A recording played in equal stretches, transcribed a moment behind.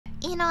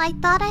You know, I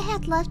thought I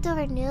had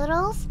leftover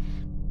noodles,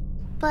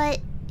 but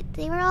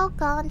they were all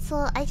gone,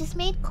 so I just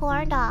made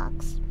corn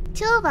dogs.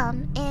 2 of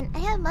them, and I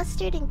have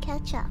mustard and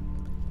ketchup.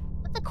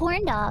 What's a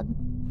corn dog?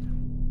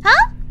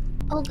 Huh?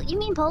 Oh, you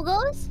mean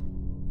Pogos?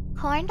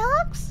 Corn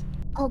dogs?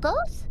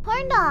 Pogos?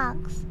 Corn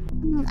dogs.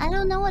 I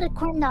don't know what a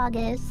corn dog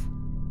is.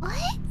 What?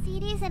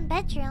 CDs in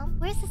bedroom?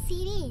 Where's the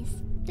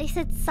CDs? They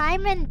said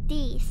Simon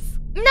Dees.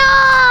 No!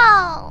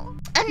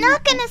 I'm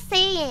not gonna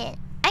say it.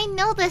 I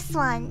know this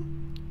one.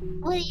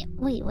 Wait,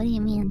 what do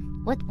you mean?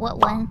 What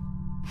one?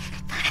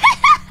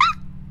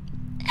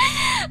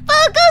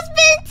 Bogos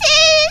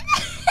Pinted!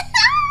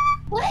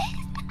 What?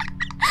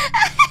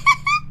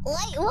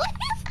 Wait, what?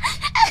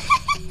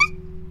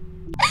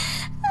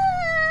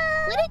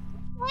 What did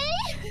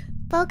you say?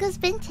 Bogos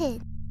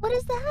Binted. What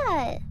is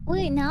that?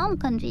 Wait, now I'm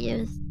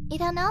confused. You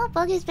don't know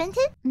Bogos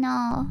Binted?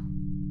 No.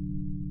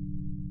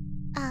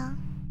 Oh.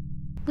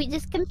 We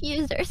just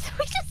confused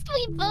ourselves.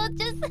 We both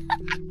just...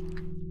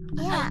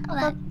 Yeah,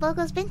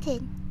 Bogos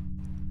Pinted.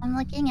 I'm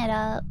looking it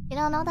up. You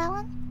don't know that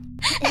one?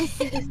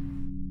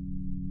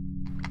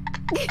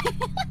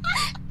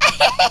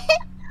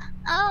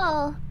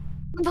 Oh.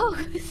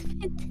 Bogos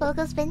Pinted.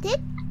 Bogos Pinted?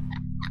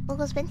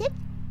 Bogos Pinted?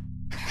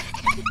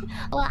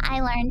 Well, I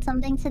learned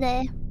something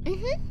today.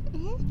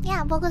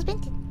 Yeah, Bogos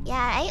Pinted. Yeah,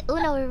 I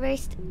Uno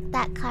reversed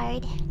that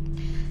card.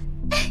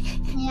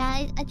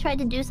 Yeah, I tried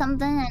to do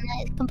something and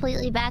it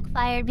completely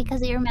backfired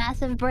because of your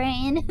massive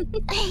brain.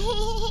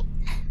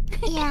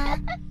 Yeah.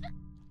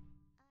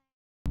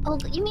 Oh,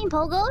 you mean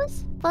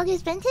Pogos?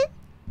 Bogos Pinted?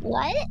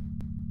 What?